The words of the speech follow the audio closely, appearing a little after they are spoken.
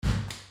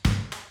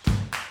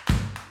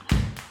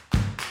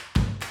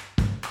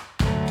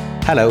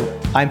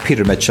Hello, I'm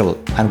Peter Mitchell,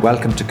 and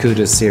welcome to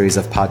Cuda's series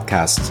of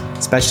podcasts,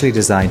 specially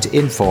designed to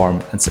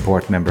inform and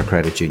support member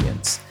credit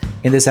unions.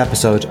 In this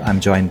episode, I'm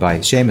joined by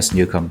Seamus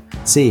Newcombe,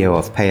 CEO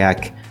of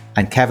PAYAC,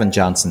 and Kevin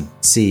Johnson,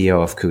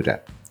 CEO of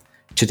Cuda.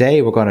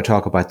 Today, we're going to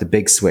talk about the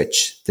big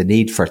switch, the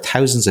need for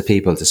thousands of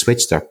people to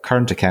switch their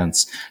current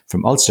accounts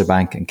from Ulster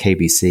Bank and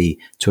KBC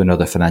to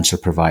another financial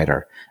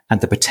provider, and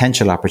the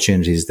potential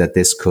opportunities that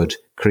this could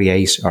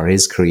create or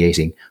is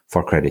creating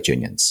for credit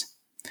unions.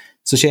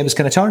 So Seamus,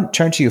 can I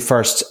turn to you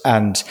first,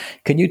 and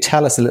can you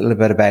tell us a little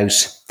bit about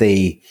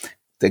the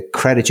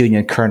credit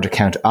union current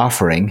account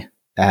offering,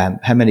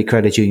 how many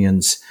credit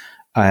unions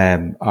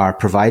are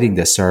providing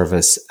this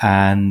service,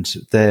 and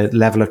the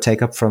level of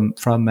take-up from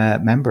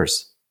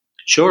members?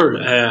 Sure.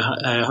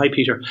 Hi,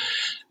 Peter.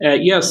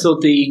 So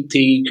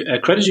the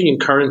credit union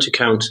current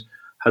account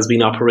has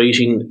been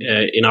operating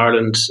in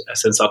Ireland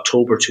since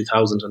October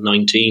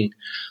 2019.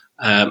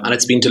 And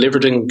it's been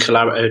delivered through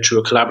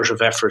a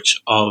collaborative effort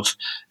of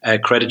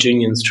credit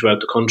unions throughout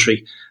the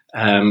country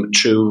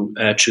through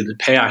the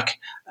PAYAC,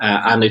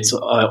 and it's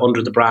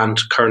under the brand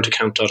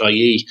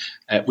currentaccount.ie.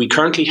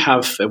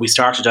 We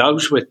started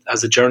out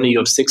as a journey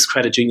of 6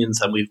 credit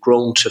unions, and we've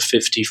grown to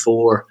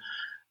 54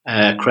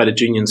 credit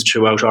unions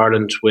throughout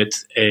Ireland,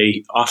 with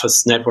a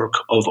office network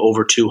of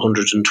over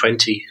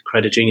 220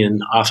 credit union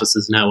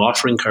offices now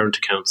offering current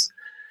accounts.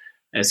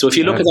 So if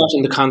you look at that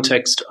in the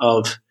context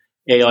of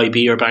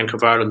AIB or Bank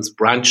of Ireland's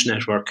branch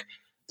network,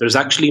 there's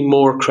actually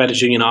more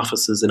credit union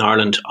offices in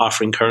Ireland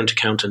offering current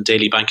account and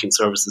daily banking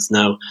services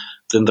now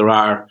than there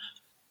are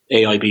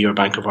AIB or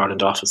Bank of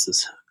Ireland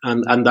offices.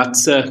 And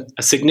that's a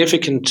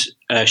significant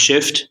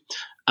shift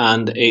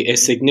and a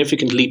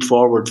significant leap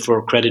forward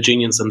for credit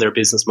unions and their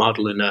business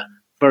model in a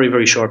very,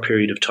 very short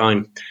period of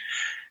time.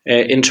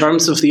 In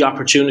terms of the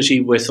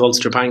opportunity with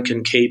Ulster Bank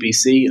and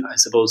KBC, I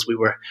suppose we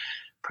were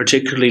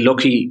particularly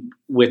lucky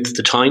with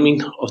the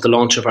timing of the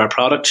launch of our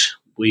product.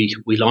 We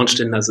launched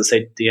in, as I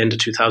said, the end of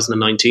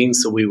 2019,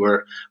 so we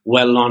were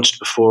well launched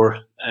before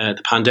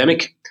the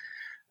pandemic.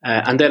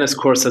 And then, of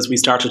course, as we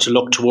started to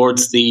look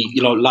towards the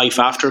life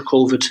after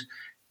COVID,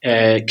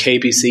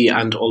 KBC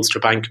and Ulster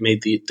Bank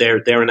made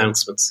their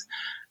announcements.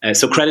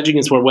 So credit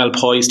unions were well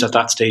poised at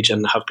that stage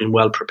and have been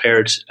well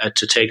prepared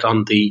to take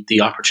on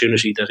the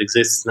opportunity that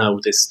exists now,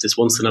 this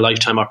once in a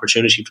lifetime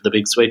opportunity for the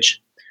big switch.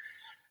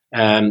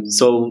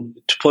 So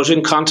to put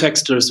in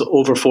context, there's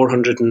over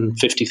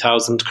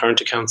 450,000 current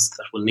accounts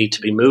that will need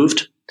to be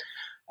moved.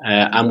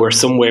 And we're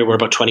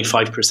about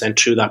 25%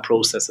 through that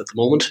process at the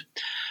moment.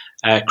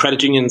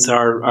 Credit unions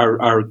are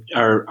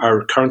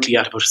currently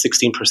at about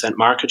 16%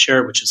 market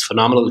share, which is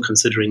phenomenal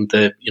considering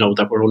that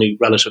we're only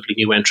relatively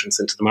new entrants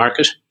into the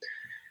market.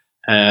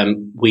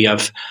 We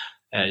have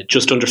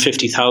just under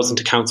 50,000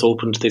 accounts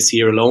opened this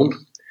year alone.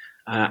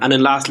 And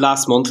in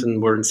last month,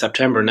 and we're in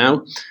September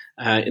now,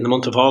 in the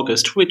month of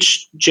August,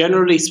 which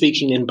generally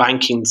speaking in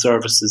banking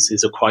services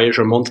is a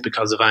quieter month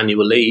because of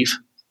annual leave,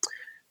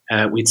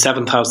 we had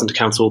 7,000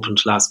 accounts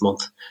opened last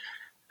month.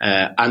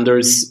 And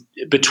there's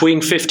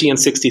between 50 and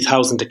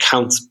 60,000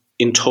 accounts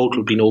in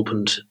total being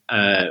opened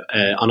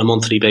on a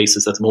monthly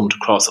basis at the moment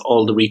across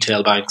all the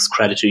retail banks,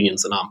 credit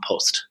unions and An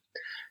Post.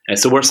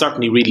 So we're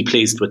certainly really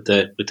pleased with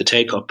the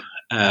take-up.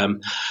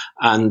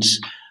 And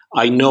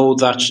I know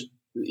that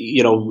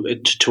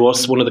to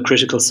us, one of the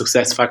critical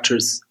success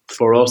factors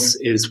for us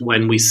is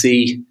when we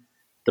see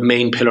the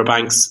main pillar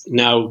banks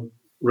now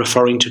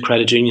referring to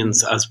credit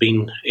unions as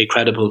being a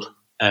credible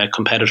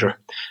competitor.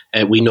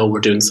 We know we're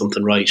doing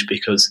something right,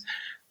 because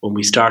when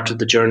we started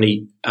the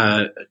journey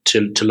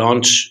to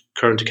launch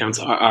current accounts,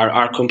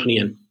 our company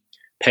and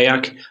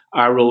PAYAC,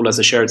 our role as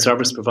a shared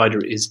service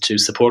provider is to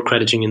support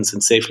credit unions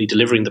in safely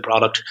delivering the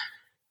product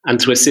and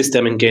to assist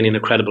them in gaining a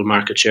credible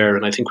market share.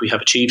 And I think we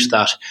have achieved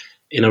that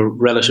in a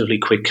relatively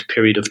quick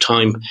period of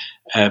time,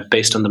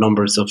 based on the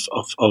numbers of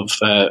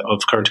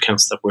current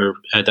accounts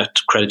that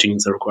credit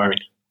unions are requiring.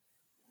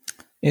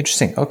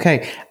 Interesting.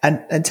 Okay,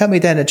 and tell me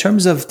then, in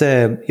terms of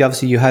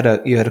obviously you had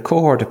a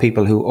cohort of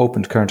people who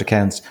opened current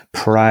accounts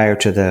prior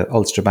to the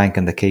Ulster Bank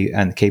and the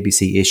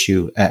KBC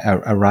issue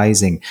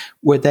arising.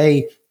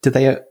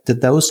 Did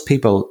those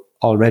people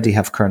already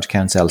have current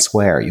accounts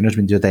elsewhere? You know what I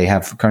mean? Do they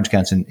have current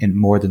accounts in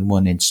more than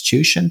one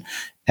institution?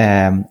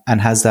 And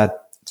has that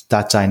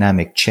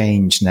dynamic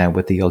changed now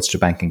with the Ulster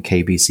Bank and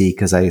KBC?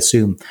 Because I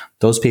assume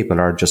those people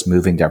are just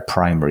moving their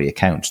primary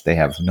account. They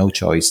have no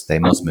choice. They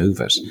must move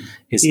it.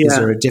 Is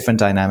there a different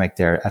dynamic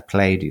there at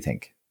play, do you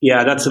think?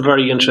 Yeah, that's a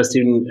very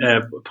interesting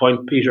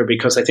point, Peter,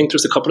 because I think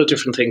there's a couple of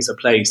different things at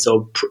play.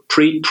 So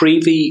pre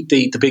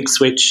the big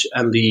switch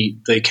and the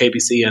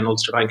KBC and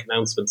Ulster Bank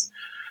announcements,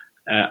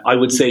 I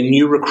would say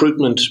new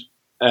recruitment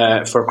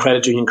for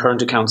credit union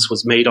current accounts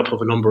was made up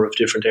of a number of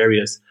different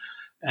areas.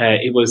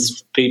 It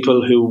was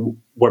people who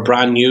were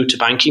brand new to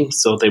banking,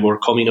 so they were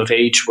coming of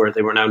age where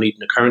they were now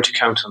needing a current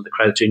account, and the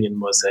credit union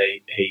was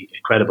a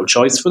credible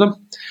choice for them.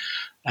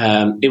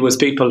 It was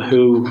people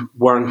who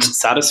weren't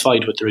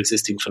satisfied with their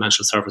existing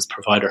financial service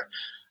provider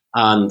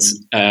and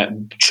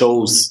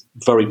chose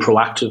very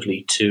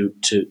proactively to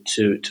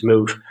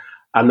move.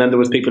 And then there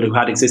was people who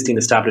had existing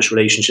established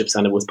relationships,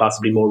 and it was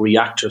possibly more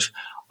reactive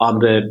on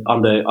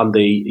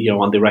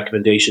the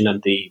recommendation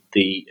and the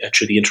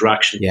through the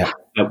interaction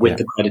with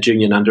the credit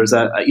union. And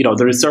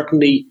there is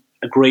certainly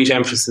a great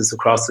emphasis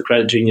across the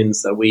credit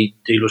unions that we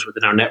deal with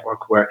within our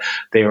network, where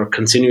they are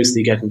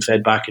continuously getting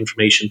fed back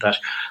information that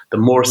the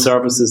more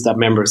services that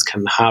members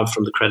can have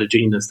from the credit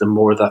unions, the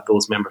more that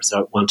those members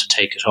want to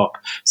take it up.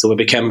 So it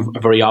became a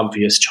very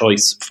obvious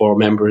choice for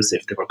members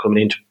if they were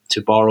coming in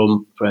to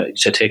borrow,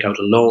 to take out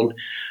a loan,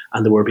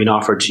 and they were being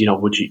offered, do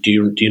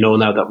you know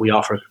now that we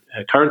offer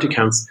current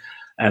accounts?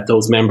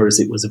 Those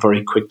members, it was a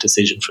very quick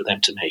decision for them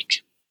to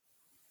make.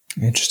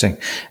 Interesting.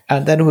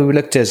 And then when we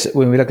look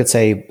at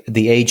say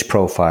the age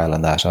profile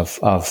and that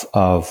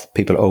of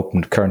people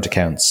opened current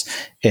accounts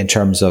in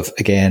terms of,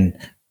 again,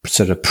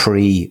 sort of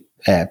pre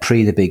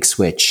the big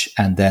switch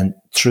and then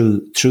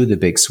through the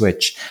big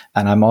switch.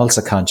 And I'm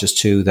also conscious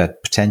too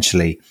that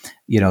potentially,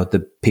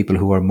 the people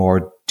who are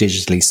more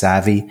digitally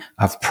savvy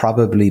have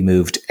probably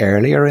moved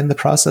earlier in the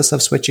process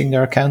of switching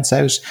their accounts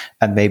out,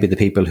 and maybe the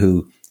people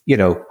who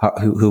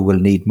will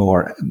need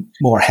more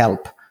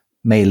help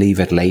may leave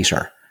it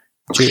later.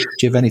 Do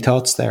you have any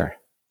thoughts there?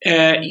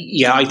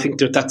 I think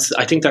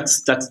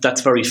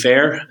that's very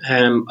fair.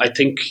 I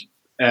think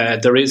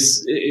there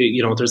is,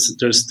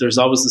 there's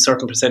always a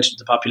certain percentage of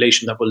the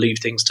population that will leave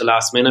things to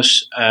last minute,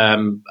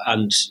 and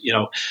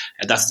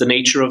that's the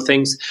nature of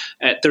things.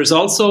 There's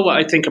also,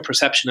 I think, a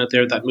perception out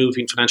there that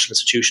moving financial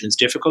institution is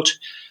difficult.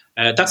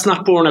 That's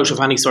not born out of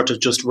any sort of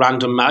just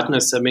random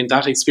madness. I mean,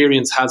 that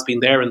experience has been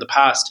there in the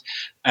past.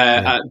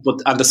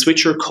 But the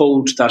switcher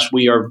code that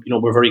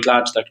we're very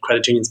glad that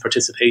credit unions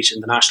participate in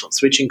the national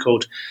switching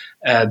code,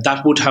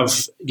 that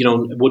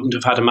wouldn't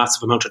have had a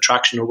massive amount of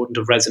traction or wouldn't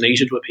have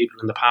resonated with people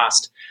in the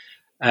past.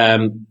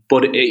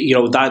 But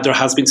that there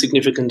has been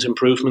significant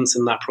improvements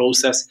in that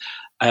process,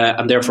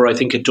 and therefore I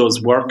think it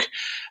does work.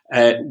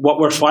 What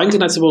we're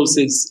finding, I suppose,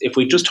 is if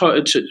we just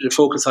to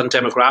focus on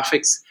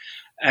demographics,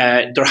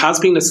 there has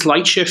been a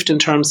slight shift in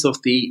terms of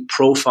the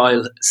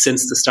profile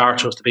since the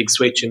start of the big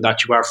switch, in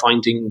that you are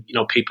finding,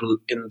 people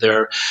in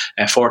their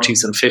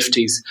 40s and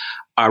 50s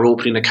are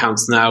opening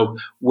accounts now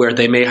where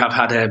they may have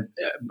had a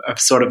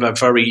sort of a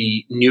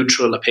very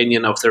neutral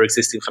opinion of their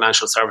existing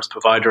financial service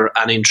provider.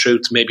 And in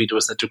truth, maybe there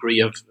was a degree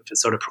of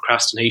sort of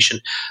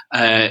procrastination.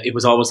 It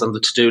was always on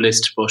the to-do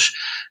list, but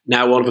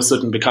now all of a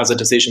sudden, because of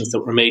decisions that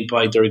were made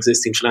by their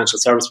existing financial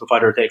service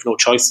provider, they have no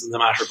choice in the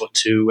matter but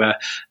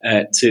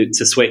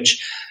to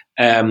switch.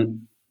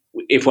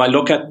 If I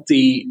look at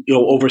the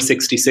over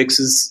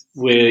 66s,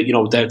 where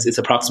it's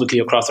approximately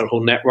across our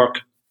whole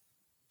network,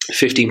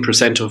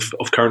 15%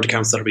 of current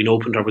accounts that are being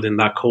opened are within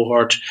that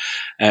cohort.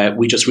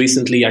 We just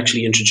recently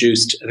actually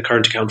introduced the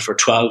current account for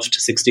 12 to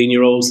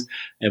 16-year-olds.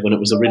 When it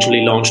was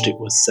originally launched, it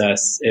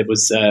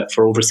was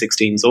for over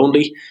 16s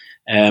only.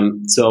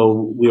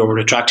 So we were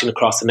attracting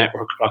across the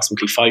network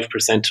approximately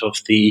 5%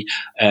 of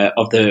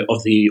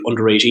the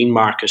under 18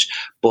 market,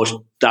 but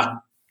that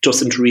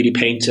doesn't really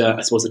paint,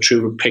 I suppose, a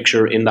true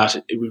picture in that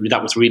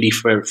that was really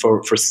for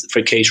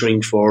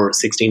catering for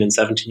 16 and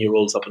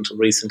 17-year-olds up until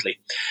recently.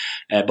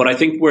 But I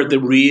think where the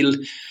real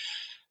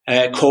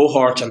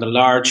cohort and the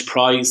large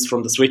prize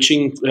from the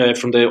switching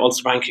from the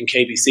Ulster Bank and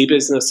KBC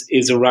business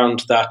is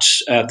around that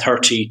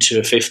 30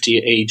 to 50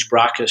 age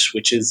bracket,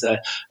 which is a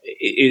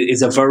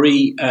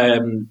very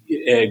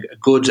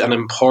good and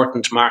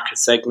important market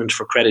segment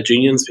for credit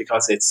unions,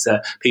 because it's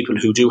people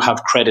who do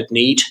have credit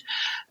need.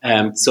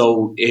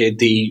 So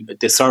the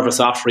service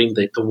offering,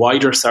 the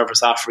wider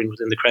service offering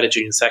within the credit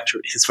union sector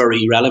is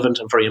very relevant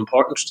and very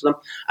important to them.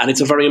 And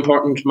it's a very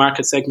important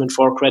market segment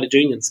for credit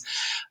unions.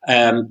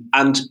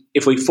 And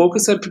if we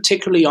focus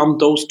particularly on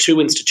those two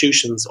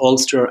institutions,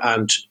 Ulster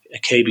and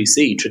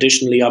KBC,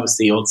 traditionally,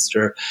 obviously,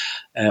 Ulster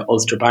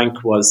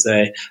Bank was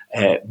a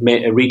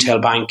retail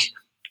bank,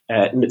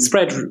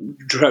 spread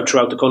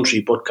throughout the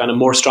country, but kind of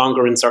more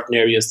stronger in certain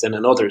areas than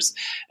in others.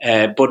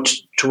 But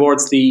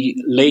towards the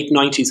late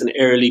 90s and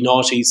early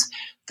noughties,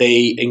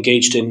 they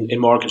engaged in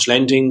mortgage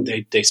lending.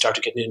 They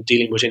started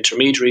dealing with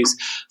intermediaries.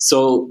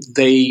 So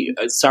they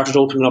started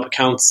opening up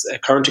accounts,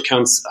 current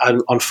accounts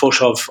on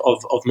foot of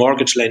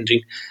mortgage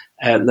lending.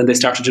 And then they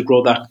started to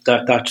grow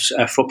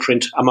that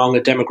footprint among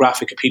a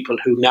demographic of people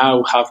who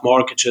now have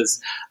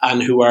mortgages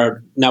and who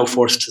are now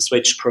forced to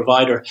switch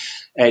provider.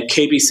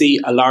 KBC,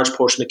 a large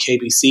portion of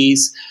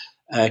KBC's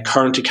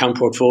current account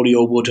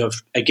portfolio would have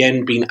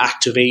again been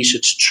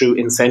activated through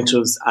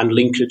incentives and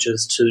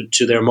linkages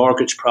to their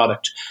mortgage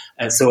product.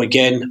 So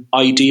again,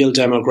 ideal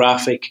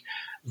demographic,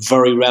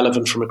 very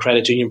relevant from a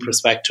credit union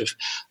perspective,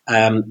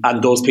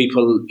 and those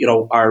people,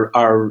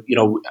 are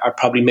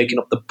probably making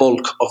up the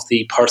bulk of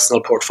the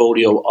personal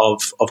portfolio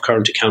of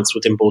current accounts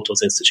within both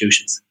those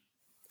institutions.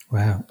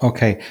 Wow.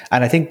 Okay.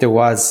 And I think there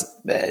was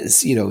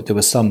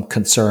some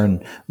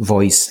concern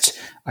voiced.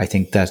 I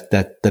think that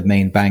the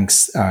main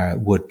banks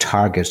would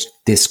target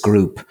this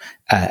group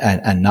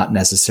and not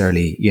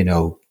necessarily,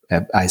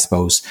 I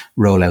suppose,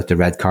 roll out the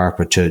red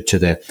carpet to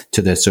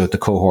the sort of the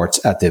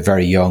cohorts at the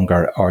very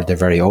younger or the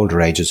very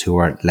older ages who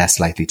are less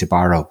likely to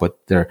borrow. But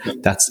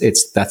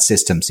that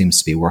system seems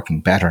to be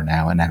working better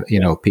now, and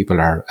people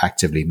are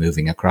actively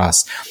moving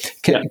across.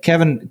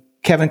 Kevin,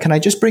 can I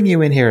just bring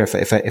you in here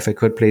if I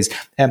could, please?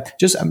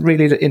 I'm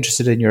really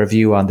interested in your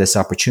view on this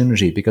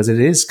opportunity, because it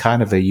is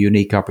kind of a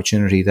unique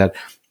opportunity that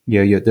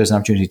there's an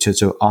opportunity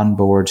to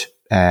onboard,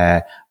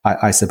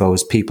 I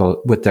suppose,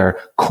 people with their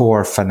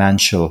core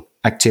financial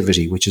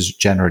activity, which is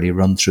generally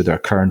run through their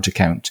current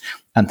account,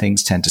 and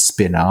things tend to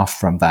spin off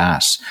from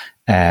that.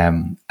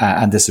 And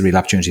this is a real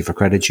opportunity for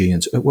credit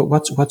unions.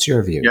 What's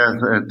your view? Yeah,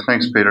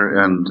 thanks, Peter,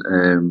 and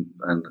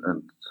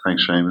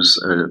thanks, Seamus.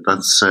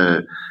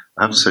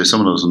 I have to say,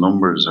 some of those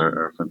numbers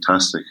are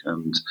fantastic,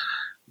 and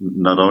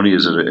not only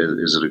is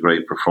it a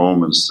great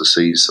performance to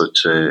see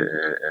such a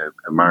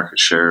market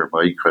share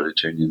by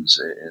credit unions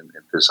in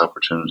this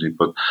opportunity,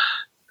 but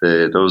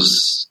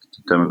those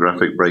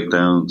demographic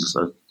breakdowns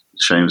that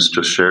Seamus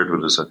just shared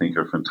with us, I think,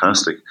 are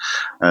fantastic.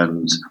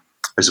 And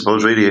I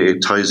suppose really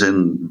it ties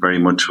in very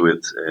much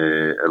with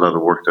a lot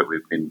of work that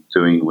we've been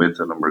doing with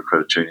a number of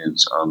credit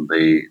unions on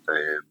the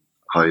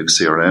Hive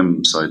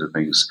CRM side of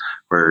things,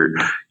 where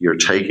you're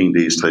taking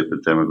these type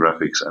of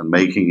demographics and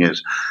making it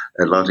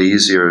a lot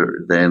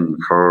easier then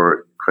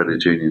for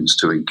credit unions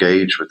to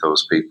engage with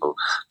those people,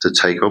 to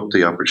take up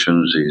the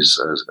opportunities,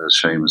 as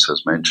Seamus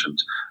has mentioned,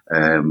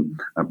 and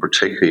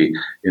particularly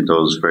in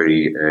those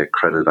very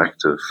credit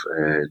active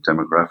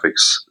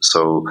demographics.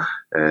 So,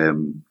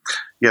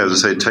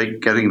 as I say,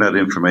 getting that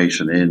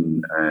information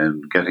in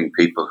and getting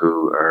people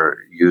who are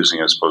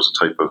using, I suppose,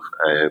 a type of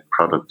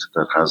product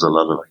that has a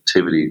lot of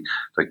activity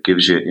that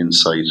gives you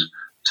insight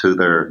to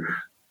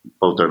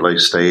both their life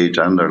stage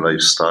and their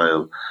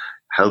lifestyle,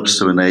 helps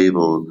to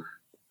enable,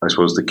 I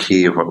suppose, the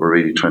key of what we're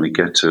really trying to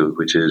get to,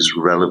 which is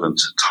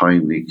relevant,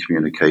 timely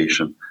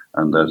communication,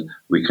 and that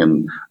we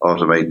can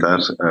automate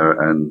that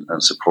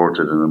and support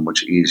it in a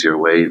much easier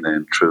way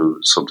than through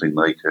something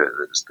like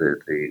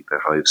the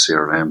Hive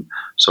CRM.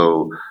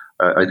 So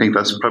I think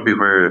that's probably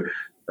where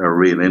our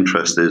real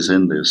interest is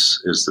in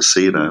this, is to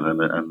see that,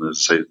 and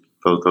say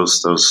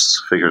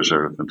those figures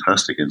are a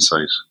fantastic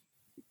insight.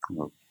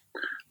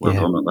 Well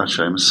done on that,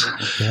 Seamus.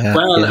 Yeah,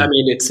 well, I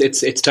mean,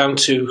 it's down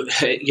to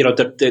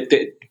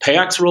the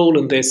PayAc's role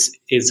in this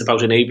is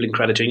about enabling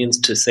credit unions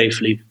to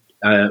safely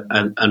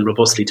and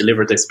robustly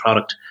deliver this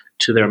product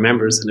to their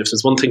members. And if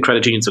there's one thing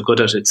credit unions are good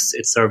at, it's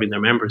serving their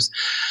members.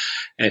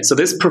 So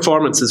this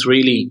performance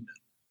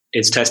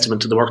is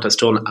testament to the work that's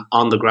done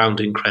on the ground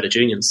in credit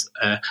unions,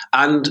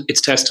 and it's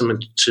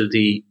testament to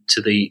the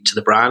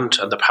brand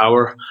and the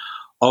power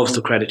of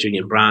the credit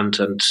union brand.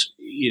 And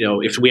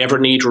if we ever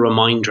need a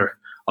reminder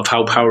of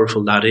how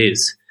powerful that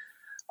is,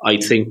 I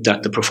think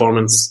that the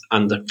performance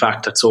and the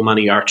fact that so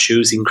many are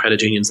choosing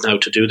credit unions now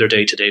to do their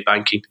day-to-day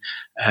banking,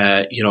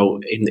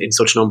 in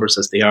such numbers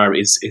as they are,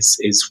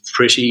 is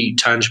pretty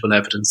tangible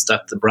evidence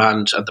that the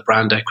brand and the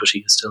brand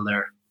equity is still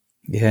there.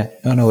 Yeah,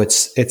 no,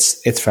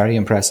 it's very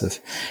impressive.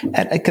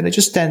 And can I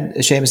just then,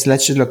 Seamus,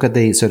 let's just look at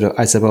the sort of,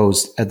 I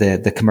suppose,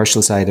 the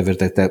commercial side of it,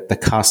 the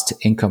cost to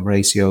income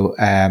ratio.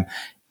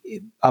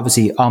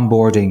 Obviously,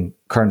 onboarding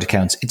current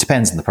accounts, it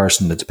depends on the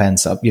person. It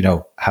depends on,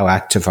 how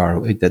active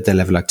are the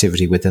level of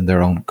activity within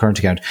their own current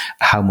account,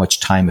 how much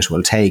time it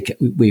will take.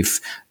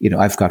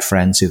 I've got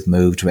friends who've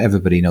moved.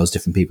 Everybody knows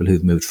different people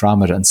who've moved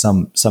from it, and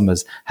some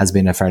has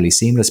been a fairly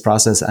seamless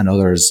process, and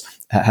others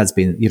has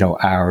been,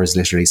 hours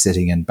literally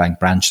sitting in bank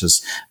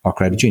branches or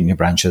credit union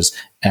branches,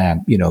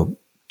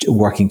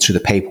 working through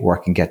the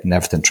paperwork and getting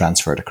everything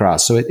transferred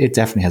across. So it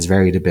definitely has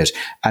varied a bit.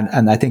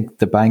 And I think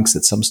the banks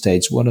at some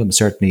stage, one of them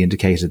certainly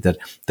indicated that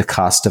the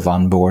cost of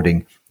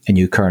onboarding a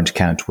new current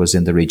account was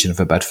in the region of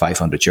about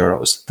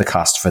 €500, the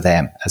cost for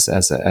them.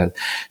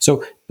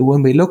 So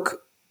when we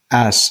look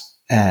at,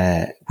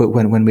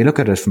 when we look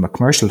at it from a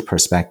commercial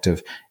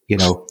perspective,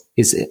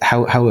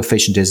 how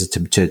efficient is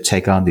it to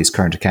take on these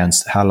current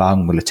accounts? How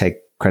long will it take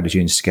credit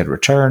unions to get a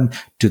return?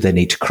 Do they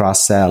need to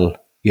cross-sell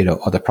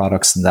other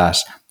products than that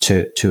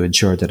to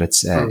ensure that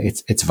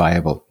it's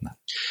viable?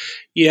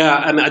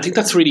 Yeah, and I think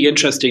that's really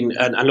interesting.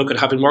 And look, at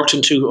having worked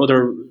into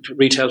other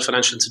retail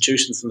financial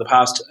institutions in the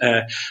past,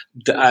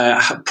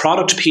 the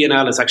product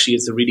P&L is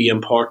a really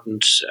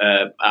important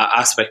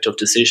aspect of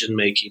decision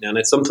making, and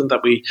it's something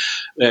that we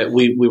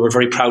were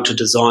very proud to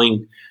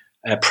design.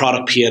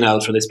 Product P&L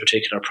for this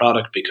particular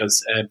product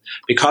because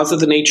of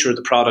the nature of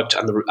the product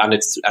and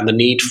the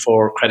need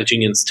for credit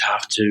unions to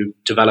have to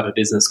develop a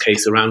business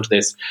case around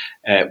this.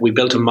 We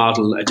built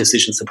a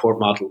decision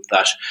support model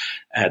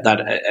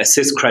that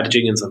assists credit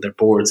unions and their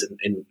boards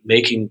in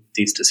making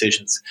these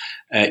decisions.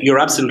 You're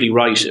absolutely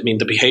right. I mean,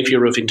 the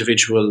behaviour of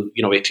individual,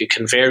 it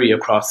can vary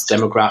across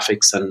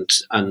demographics and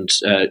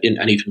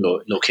even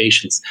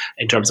locations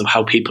in terms of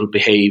how people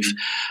behave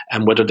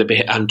and whether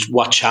they and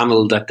what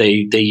channel that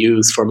they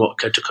use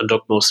to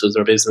conduct most of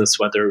their business.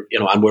 Whether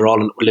and we're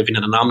living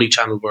in an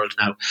omni-channel world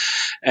now.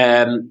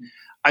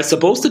 I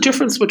suppose the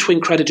difference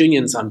between credit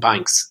unions and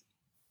banks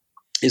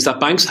is that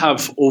banks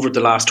have, over the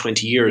last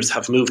 20 years,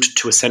 have moved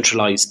to a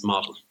centralised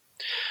model.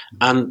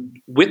 And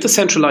with the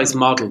centralised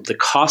model, the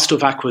cost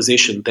of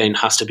acquisition then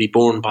has to be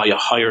borne by a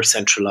higher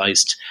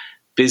centralised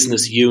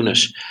business unit,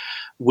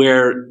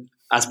 where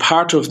as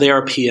part of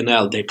their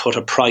P&L, they put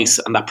a price,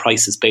 and that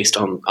price is based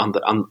on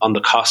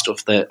the cost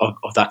of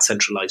that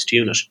centralised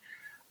unit.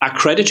 At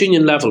credit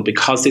union level,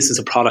 because this is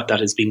a product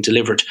that is being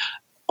delivered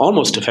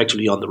almost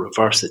effectively on the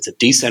reverse, it's a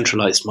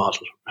decentralised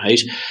model,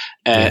 right?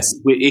 Yes.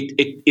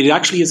 It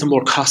actually is a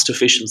more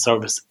cost-efficient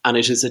service, and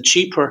it is a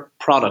cheaper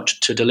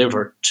product to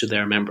deliver to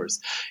their members.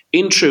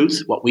 In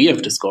truth, what we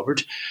have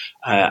discovered,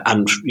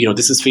 and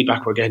this is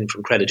feedback we're getting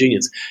from credit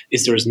unions,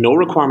 is there is no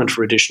requirement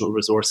for additional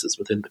resources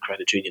within the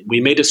credit union.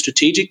 We made a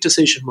strategic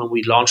decision when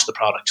we launched the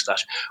product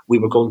that we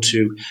were going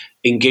to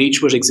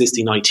engage with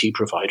existing IT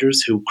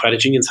providers who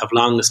credit unions have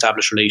long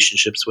established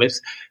relationships with,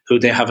 who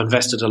they have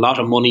invested a lot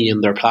of money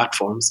in their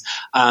platforms,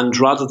 and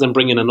rather than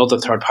bringing another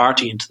third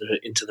party into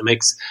the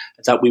mix,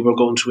 that we were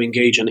going to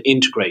engage and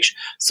integrate.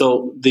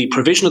 So the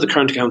provision of the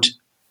current account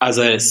as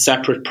a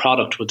separate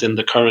product within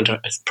the current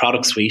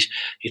product suite,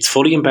 it's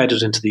fully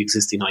embedded into the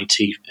existing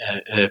IT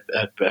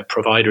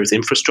provider's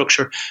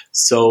infrastructure.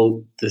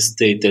 So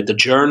the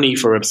journey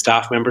for a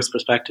staff member's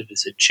perspective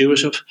is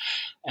intuitive.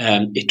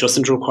 It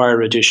doesn't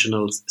require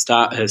additional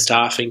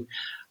staffing.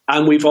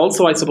 And we've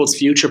also, I suppose,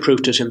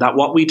 future-proofed it in that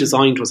what we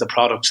designed was a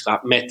product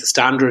that met the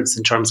standards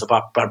in terms of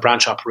our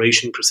branch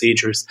operation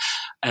procedures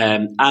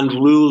and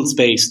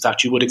rules-based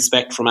that you would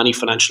expect from any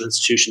financial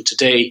institution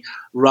today,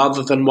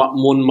 rather than what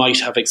one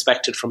might have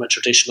expected from a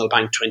traditional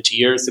bank 20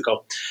 years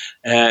ago.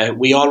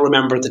 We all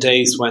remember the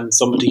days when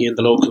somebody in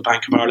the local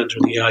Bank of Ireland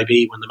or the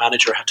AIB, when the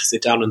manager had to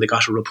sit down and they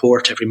got a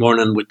report every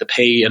morning with the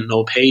pay and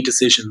no pay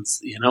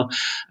decisions,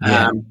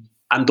 Yeah.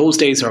 And those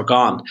days are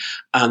gone,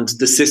 and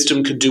the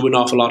system can do an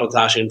awful lot of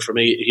that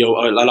information,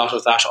 a lot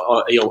of that,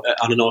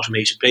 on an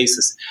automated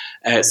basis.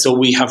 So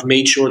we have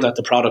made sure that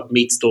the product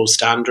meets those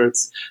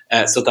standards,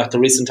 so that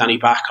there isn't any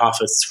back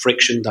office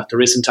friction, that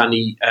there isn't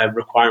any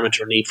requirement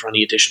or need for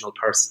any additional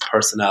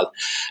personnel.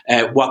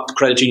 What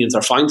credit unions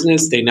are finding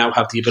is they now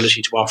have the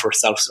ability to offer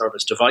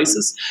self-service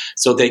devices,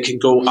 so they can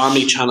go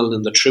omni-channel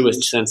in the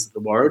truest sense of the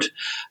word.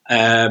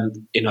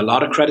 In a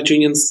lot of credit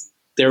unions,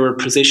 they're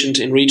positioned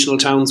in regional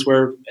towns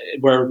where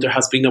there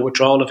has been a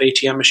withdrawal of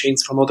ATM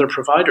machines from other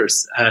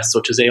providers,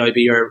 such as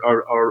AIB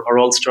or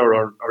Ulster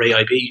or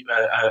AIB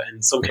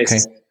in some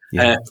cases. Okay.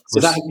 Yeah, so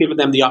that has given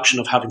them the option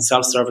of having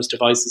self-service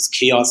devices,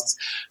 kiosks.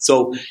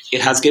 So it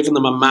has given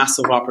them a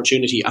massive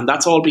opportunity, and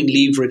that's all been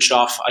leveraged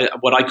off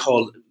what I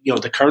call,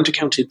 the current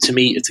account. To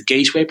me, it's a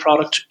gateway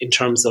product in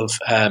terms of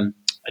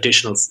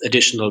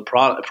additional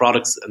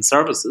products and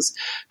services,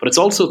 but it's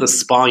also the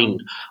spine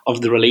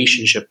of the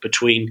relationship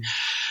between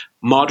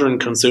modern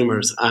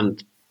consumers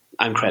and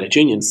credit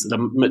unions.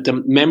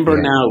 The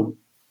member now,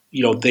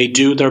 they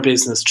do their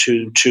business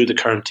through the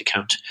current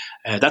account.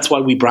 That's why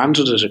we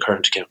branded it a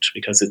current account,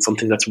 because it's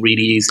something that's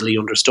really easily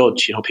understood.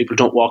 People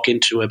don't walk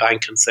into a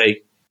bank and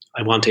say,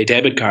 I want a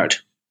debit card.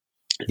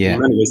 Yeah. In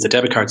many ways, the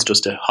debit card is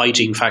just a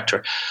hygiene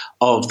factor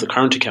of the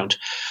current account.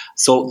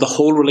 So the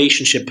whole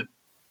relationship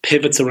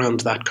pivots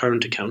around that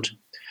current account.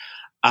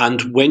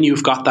 And when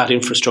you've got that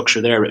infrastructure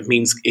there, it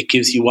means it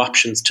gives you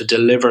options to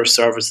deliver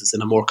services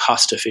in a more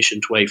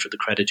cost-efficient way for the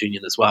credit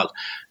union as well,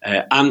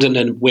 and in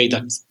a way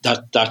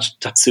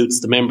that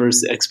suits the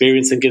member's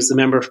experience and gives the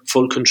member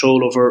full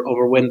control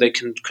over when they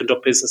can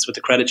conduct business with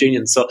the credit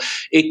union. So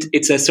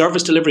it's a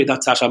service delivery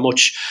that's at a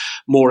much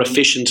more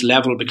efficient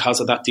level because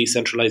of that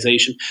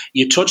decentralization.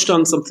 You touched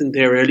on something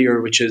there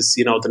earlier, which is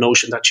the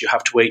notion that you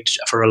have to wait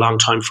for a long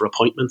time for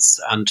appointments,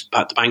 and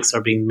the banks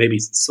are being maybe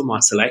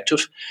somewhat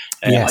selective.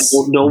 Yes. I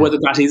don't know whether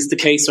that is the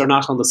case or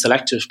not on the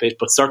selective bit,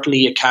 but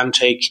certainly it can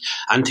take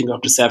anything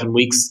up to 7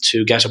 weeks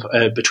to get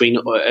between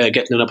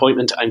getting an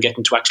appointment and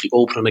getting to actually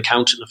open an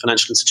account in a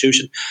financial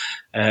institution.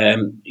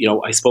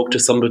 I spoke to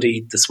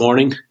somebody this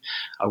morning.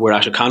 We're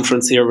at a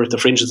conference here, we're at the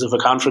fringes of a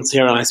conference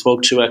here, and I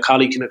spoke to a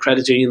colleague in a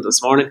credit union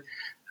this morning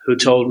who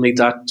told me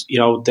that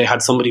they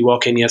had somebody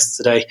walk in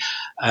yesterday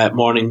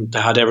morning. They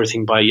had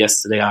everything by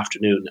yesterday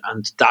afternoon,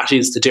 and that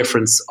is the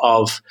difference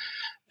of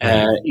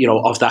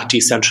that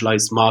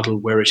decentralized model,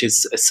 where it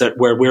is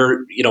where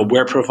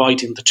we're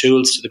providing the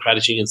tools to the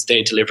credit unions,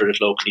 they deliver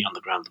it locally on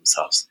the ground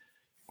themselves.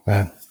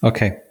 Wow.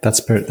 Okay, that's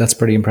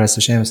pretty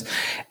impressive, Seamus.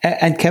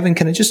 And Kevin,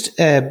 can I just,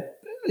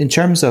 in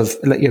terms of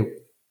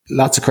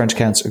lots of current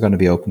accounts are going to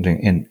be opened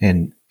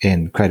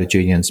in credit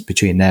unions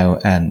between now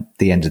and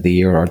the end of the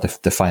year, or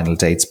the final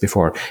dates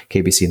before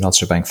KBC and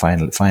Ulster Bank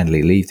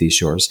finally leave these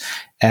shores.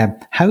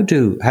 How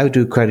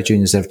do credit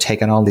unions that have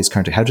taken all these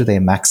current, how do they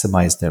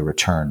maximize their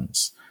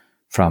returns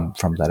from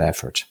that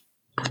effort?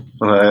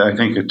 Well, I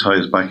think it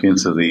ties back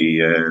into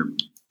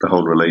the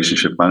whole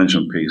relationship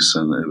management piece,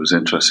 and it was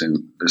interesting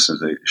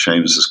listening to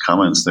Seamus's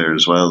comments there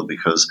as well,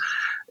 because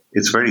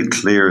it's very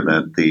clear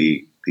that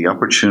the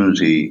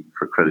opportunity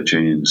for credit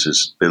unions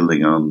is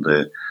building on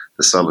the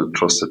solid,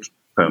 trusted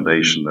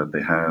foundation that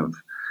they have.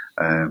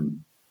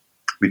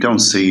 We don't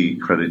see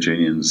credit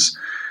unions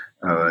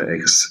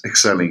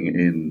excelling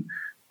in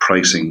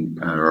pricing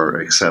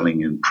or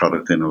excelling in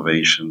product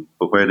innovation,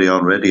 but where they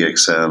already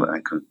excel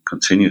and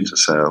continue to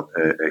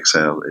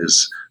excel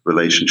is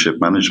relationship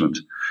management.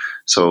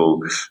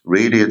 So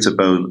really it's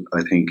about,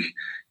 I think,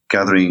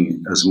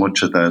 gathering as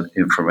much of that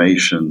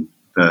information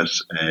that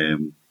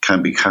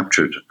can be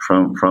captured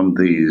from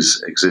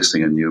these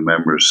existing and new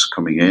members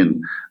coming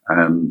in,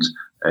 and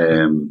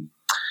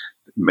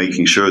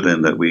making sure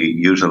then that we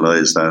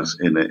utilize that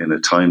in a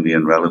timely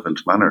and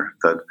relevant manner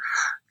that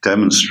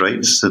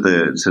demonstrates to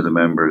the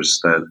members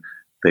that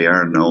they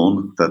are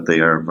known, that they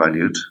are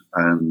valued,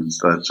 and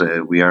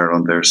that we are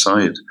on their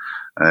side.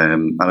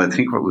 And I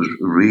think what was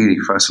really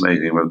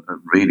fascinating, what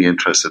I'm really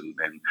interested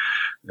in,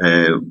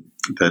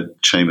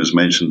 that Seamus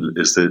mentioned,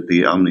 is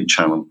the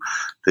omni-channel.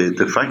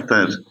 The fact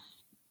that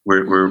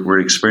we're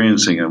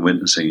experiencing and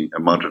witnessing a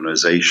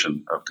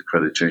modernization of the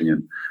credit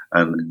union,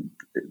 and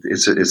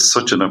it's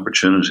such an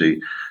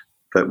opportunity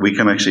that we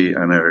can actually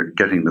and are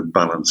getting the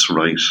balance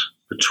right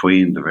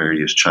between the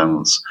various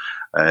channels.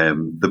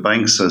 The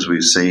banks, as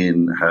we've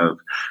seen, have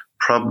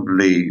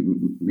probably,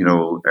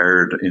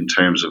 erred in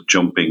terms of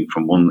jumping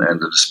from one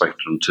end of the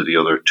spectrum to the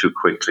other too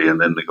quickly, and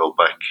then they go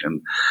back.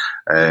 And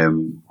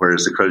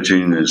whereas the credit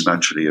union is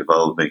naturally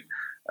evolving,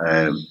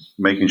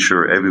 making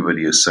sure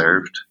everybody is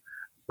served,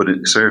 but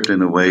it's served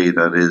in a way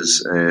that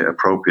is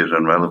appropriate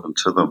and relevant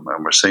to them.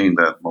 And we're seeing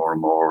that more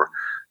and more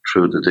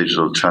through the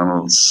digital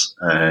channels.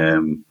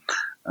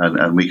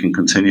 And we can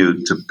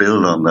continue to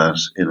build on that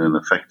in an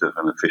effective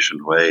and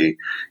efficient way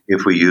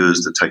if we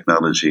use the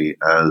technology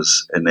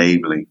as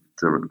enabling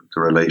the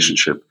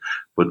relationship,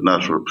 but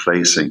not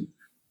replacing,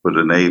 but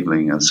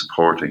enabling and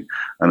supporting.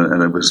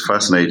 And it was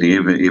fascinating,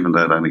 even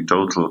that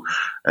anecdotal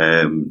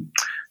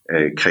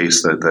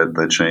case that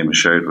Seamus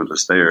shared with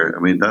us there. I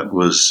mean, that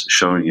was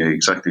showing you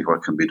exactly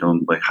what can be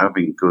done by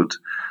having good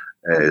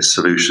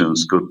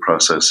solutions, good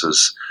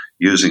processes,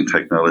 using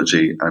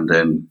technology, and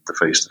then the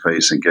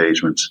face-to-face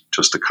engagement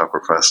just to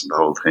copper fasten the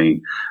whole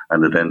thing.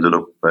 And it ended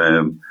up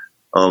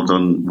all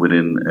done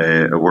within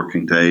a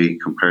working day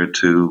compared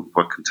to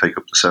what can take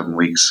up to 7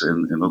 weeks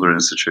in other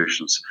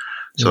institutions.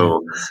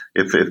 So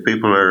if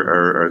people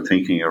are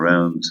thinking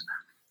around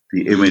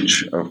the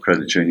image of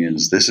credit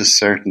unions, this is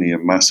certainly a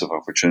massive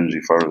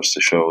opportunity for us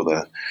to show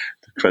that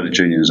the credit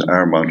unions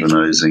are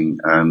modernising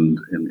and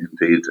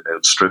indeed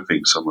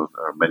outstripping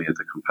many of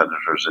the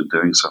competitors in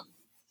doing so.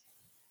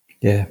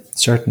 Yeah,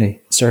 certainly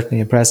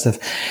impressive.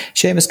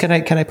 Seamus, can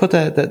I put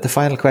the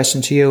final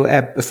question to you?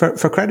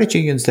 For credit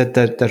unions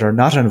that are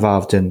not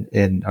involved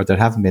in or that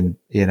haven't been,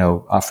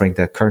 offering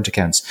the current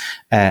accounts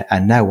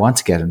and now want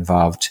to get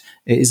involved,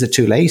 is it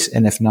too late?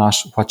 And if not,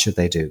 what should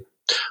they do?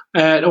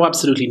 No,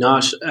 absolutely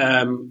not.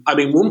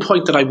 One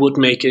point that I would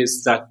make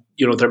is that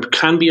there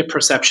can be a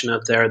perception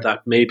out there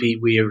that maybe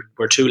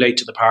we're too late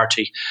to the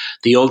party.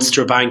 The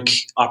Ulster Bank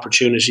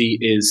opportunity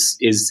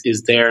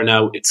is there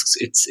now.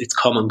 It's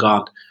come and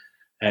gone.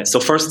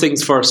 So first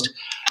things first,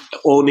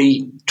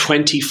 only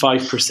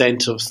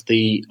 25% of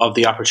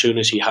the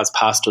opportunity has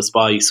passed us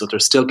by. So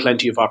there's still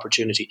plenty of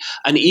opportunity.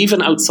 And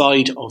even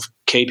outside of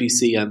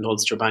KBC and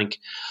Ulster Bank,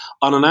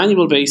 on an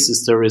annual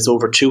basis, there is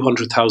over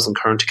 200,000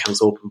 current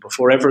accounts open.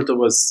 Before ever there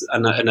was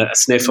a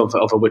sniff of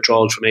a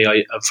withdrawal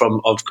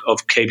from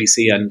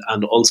KBC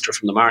and Ulster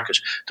from the market,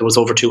 there was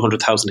over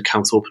 200,000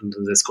 accounts opened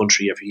in this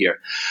country every year.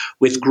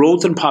 With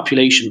growth in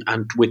population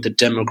and with the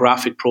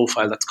demographic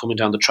profile that's coming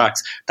down the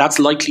tracks, that's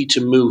likely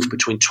to move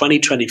between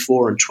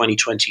 2024 and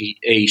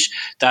 2028.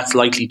 That's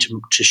likely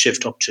to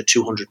shift up to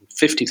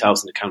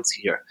 250,000 accounts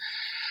a year.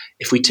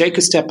 If we take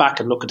a step back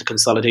and look at the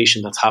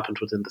consolidation that's happened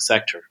within the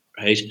sector,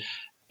 right?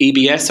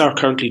 EBS are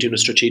currently doing a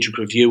strategic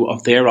review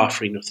of their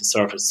offering of the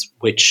service,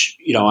 which,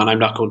 and I'm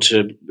not going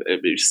to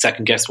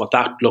second guess what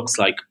that looks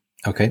like.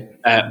 Okay.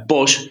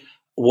 But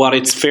what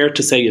it's fair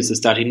to say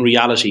is that in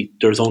reality,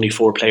 there's only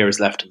 4 players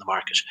left in the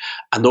market.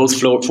 And those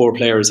 4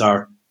 players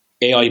are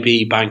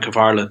AIB, Bank of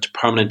Ireland,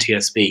 Permanent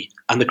TSB,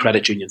 and the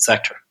credit union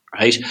sector,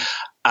 right?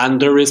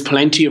 And there is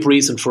plenty of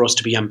reason for us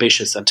to be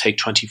ambitious and take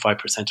 25%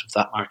 of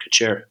that market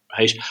share,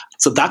 right?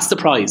 So that's the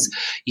prize.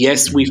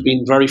 Yes, we've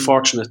been very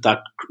fortunate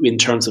that in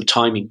terms of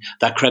timing,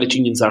 that credit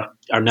unions are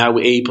now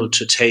able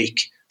to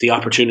take the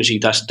opportunity,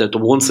 that the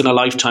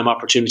once-in-a-lifetime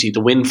opportunity,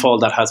 the windfall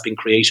that has been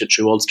created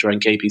through Ulster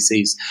and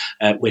KBC's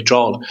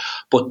withdrawal.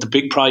 But the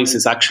big prize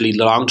is actually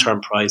the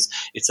long-term prize.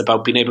 It's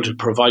about being able to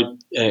provide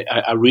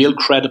a real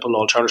credible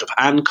alternative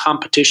and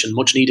competition,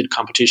 much-needed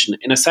competition,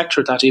 in a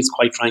sector that is,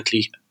 quite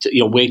frankly,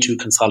 way too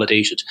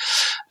consolidated.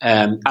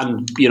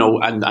 And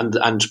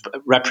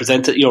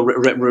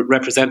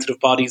representative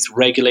bodies,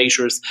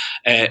 regulators,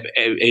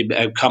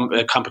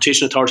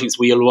 competition authorities,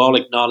 we will all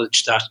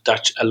acknowledge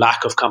that a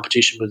lack of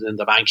competition within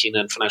the banking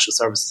and financial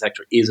services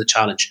sector is a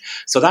challenge.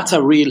 So that's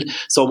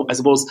so I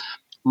suppose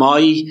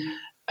my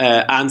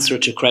answer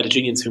to credit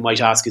unions who might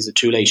ask, is it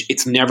too late?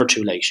 It's never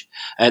too late.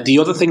 The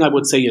other thing I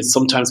would say is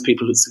sometimes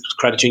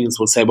credit unions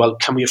will say, well,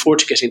 can we afford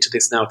to get into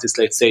this now at this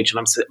late stage?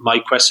 And my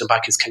question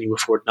back is, can you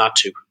afford not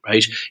to,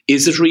 right?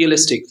 Is it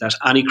realistic that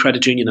any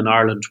credit union in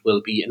Ireland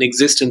will be in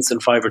existence in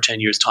 5 or 10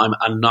 years' time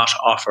and not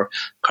offer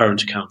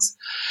current accounts?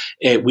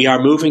 We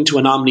are moving to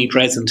an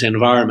omnipresent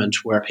environment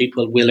where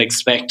people will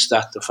expect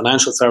that the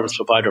financial service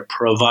provider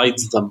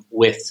provides them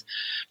with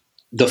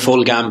the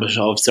full gambit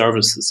of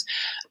services.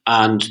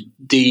 And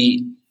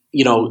to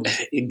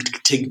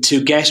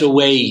get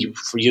away,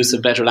 for use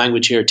of better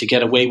language here, to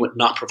get away with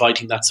not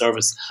providing that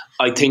service,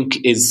 I think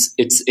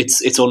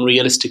it's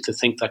unrealistic to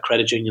think that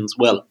credit unions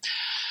will.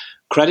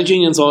 Credit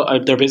unions,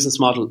 their business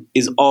model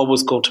is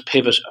always going to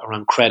pivot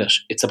around credit.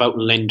 It's about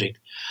lending.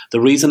 The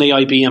reason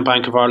AIB and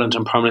Bank of Ireland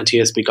and Permanent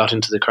TSB got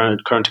into the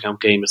current account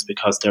game is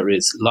because there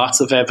is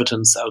lots of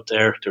evidence out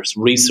there. There's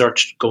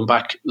research going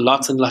back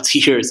lots and lots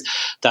of years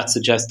that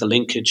suggests the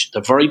linkage,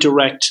 the very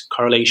direct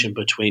correlation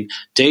between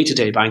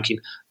day-to-day banking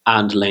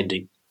and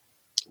lending.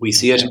 We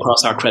see it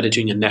across our credit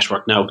union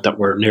network now that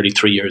we're nearly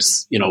 3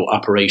 years,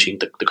 operating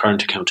the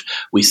current account.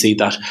 We see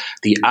that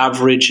the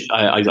average,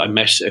 I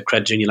met a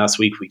credit union last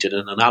week, we did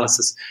an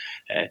analysis,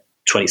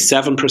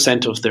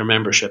 27% of their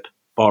membership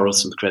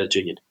borrows from the credit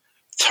union.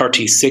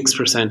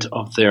 36%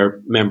 of their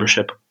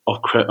membership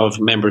of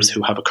members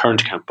who have a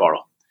current account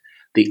borrow.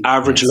 The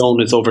average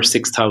loan is over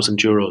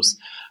 €6,000,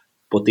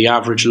 but the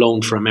average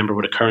loan for a member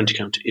with a current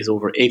account is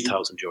over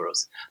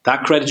 €8,000.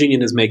 That credit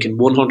union is making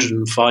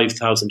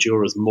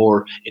 €105,000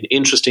 more in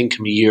interest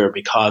income a year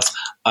because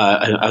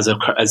as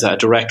a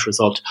direct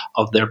result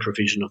of their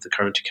provision of the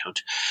current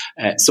account.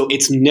 So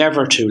it's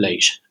never too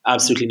late.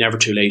 Absolutely never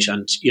too late.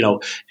 And,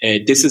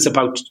 this is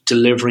about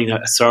delivering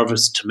a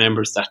service to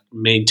members that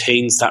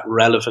maintains that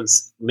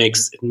relevance,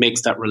 makes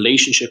that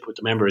relationship with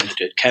the member.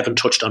 Kevin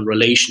touched on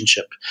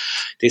relationship.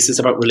 This is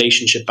about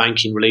relationship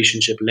banking,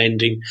 relationship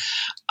lending,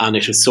 and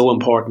it is so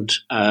important.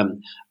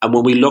 And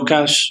when we look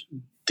at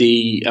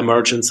the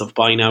emergence of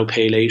buy now,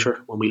 pay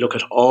later, when we look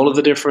at all of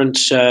the different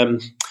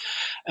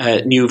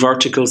new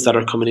verticals that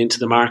are coming into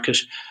the market,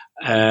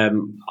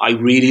 I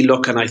really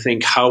look and I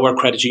think, how are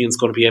credit unions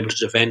going to be able to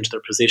defend their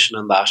position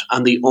on that?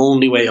 And the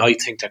only way I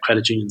think that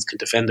credit unions can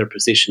defend their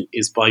position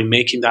is by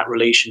making that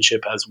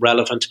relationship as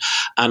relevant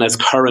and as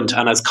current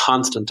and as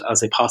constant as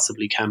they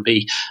possibly can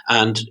be.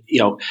 And,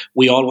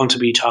 we all want to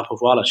be top of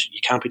wallet. You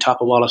can't be top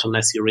of wallet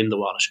unless you're in the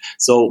wallet.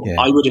 So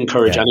I would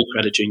encourage any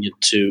credit union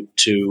to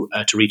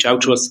reach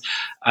out to us.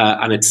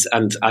 And it's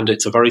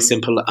a very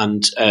simple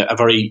and a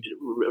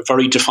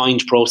very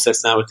defined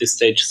process now at this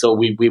stage. So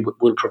we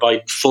will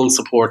provide full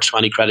support to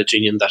any credit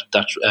union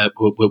that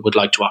would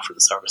like to offer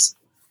the service.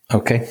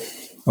 Okay.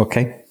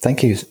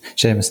 Thank you,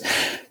 Seamus.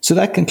 So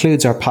that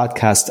concludes our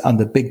podcast on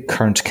the big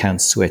current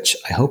account switch.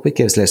 I hope it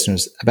gives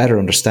listeners a better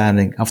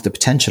understanding of the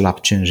potential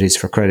opportunities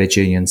for credit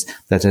unions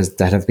that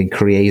have been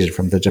created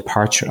from the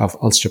departure of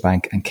Ulster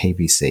Bank and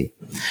KBC.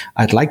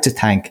 I'd like to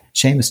thank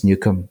Seamus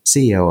Newcombe,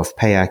 CEO of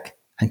PayAC,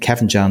 and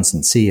Kevin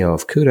Johnson, CEO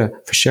of Cuda,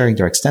 for sharing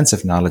their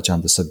extensive knowledge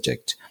on the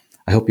subject.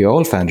 I hope you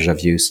all found it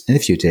of use, and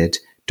if you did,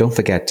 don't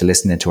forget to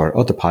listen into our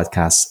other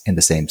podcasts in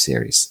the same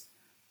series.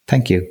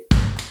 Thank you.